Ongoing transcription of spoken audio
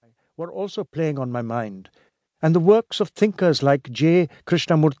were also playing on my mind, and the works of thinkers like J.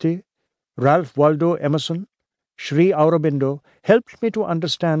 Krishnamurti, Ralph Waldo Emerson, Sri Aurobindo helped me to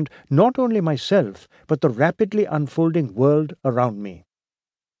understand not only myself but the rapidly unfolding world around me.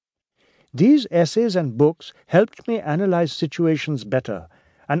 These essays and books helped me analyze situations better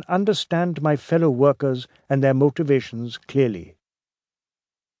and understand my fellow workers and their motivations clearly.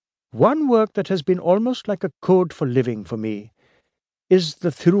 One work that has been almost like a code for living for me is the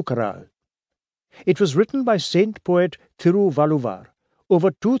Thirukkural. It was written by Saint poet Thiruvalluvar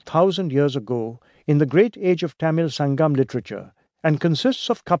over 2000 years ago in the great age of Tamil Sangam literature and consists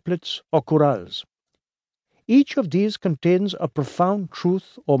of couplets or chorals. Each of these contains a profound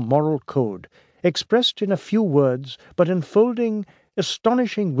truth or moral code, expressed in a few words but enfolding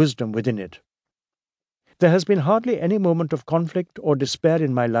astonishing wisdom within it. There has been hardly any moment of conflict or despair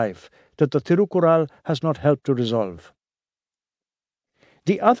in my life that the Thirukkural has not helped to resolve.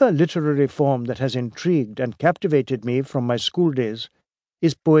 The other literary form that has intrigued and captivated me from my school days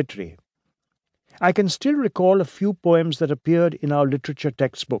is poetry. I can still recall a few poems that appeared in our literature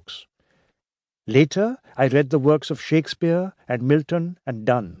textbooks. Later, I read the works of Shakespeare and Milton and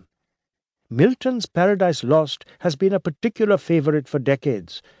Donne. Milton's Paradise Lost has been a particular favorite for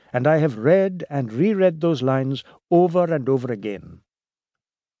decades, and I have read and reread those lines over and over again.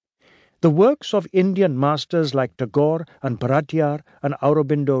 The works of Indian masters like Tagore and Bharatiya and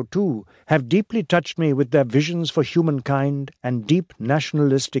Aurobindo too have deeply touched me with their visions for humankind and deep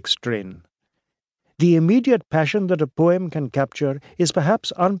nationalistic strain. The immediate passion that a poem can capture is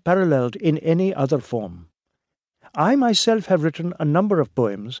perhaps unparalleled in any other form. I myself have written a number of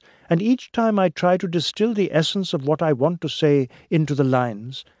poems, and each time I try to distill the essence of what I want to say into the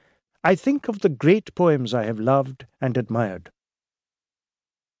lines, I think of the great poems I have loved and admired.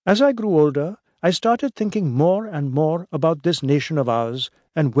 As I grew older, I started thinking more and more about this nation of ours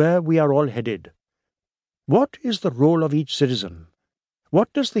and where we are all headed. What is the role of each citizen?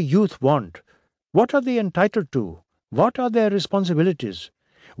 What does the youth want? What are they entitled to? What are their responsibilities?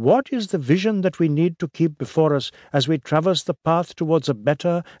 What is the vision that we need to keep before us as we traverse the path towards a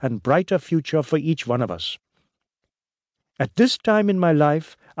better and brighter future for each one of us? At this time in my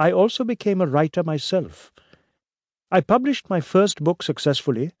life, I also became a writer myself. I published my first book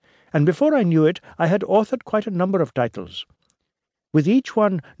successfully, and before I knew it, I had authored quite a number of titles. With each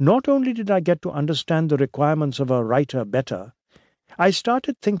one, not only did I get to understand the requirements of a writer better, I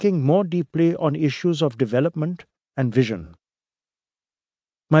started thinking more deeply on issues of development and vision.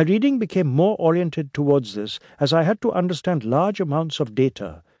 My reading became more oriented towards this as I had to understand large amounts of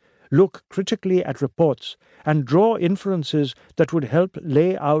data, look critically at reports, and draw inferences that would help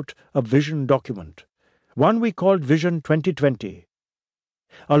lay out a vision document, one we called Vision 2020.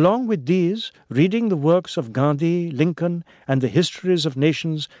 Along with these, reading the works of Gandhi, Lincoln, and the histories of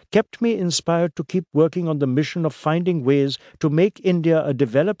nations kept me inspired to keep working on the mission of finding ways to make India a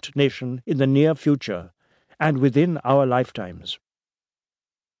developed nation in the near future, and within our lifetimes.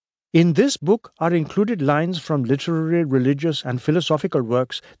 In this book are included lines from literary, religious, and philosophical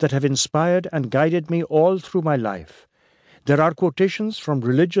works that have inspired and guided me all through my life. There are quotations from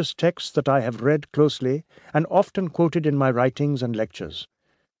religious texts that I have read closely and often quoted in my writings and lectures.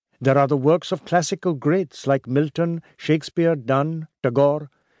 There are the works of classical greats like Milton, Shakespeare, Donne, Tagore.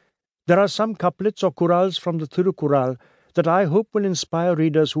 There are some couplets or chorals from the Thirukkural that I hope will inspire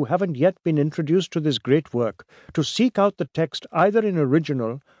readers who haven't yet been introduced to this great work to seek out the text either in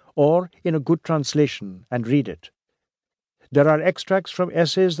original or in a good translation and read it. There are extracts from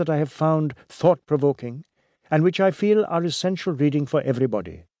essays that I have found thought-provoking and which I feel are essential reading for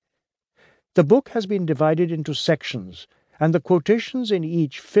everybody. The book has been divided into sections, and the quotations in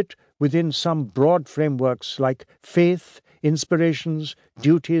each fit within some broad frameworks like faith, inspirations,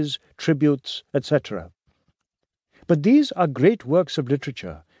 duties, tributes, etc. But these are great works of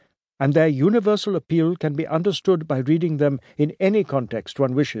literature, and their universal appeal can be understood by reading them in any context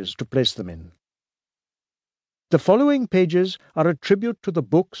one wishes to place them in. The following pages are a tribute to the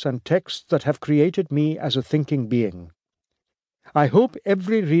books and texts that have created me as a thinking being. I hope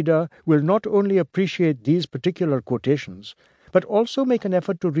every reader will not only appreciate these particular quotations, but also make an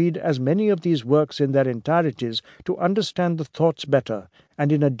effort to read as many of these works in their entirities to understand the thoughts better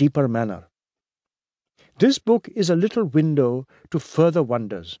and in a deeper manner. This book is a little window to further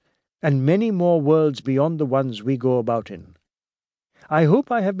wonders, and many more worlds beyond the ones we go about in. I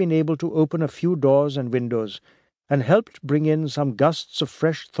hope I have been able to open a few doors and windows and helped bring in some gusts of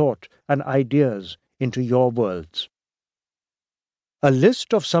fresh thought and ideas into your worlds. A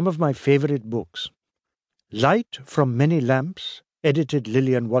list of some of my favorite books: Light from Many Lamps, edited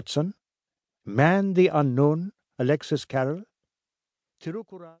Lillian Watson; Man the Unknown, Alexis Carrel; Thirukkural.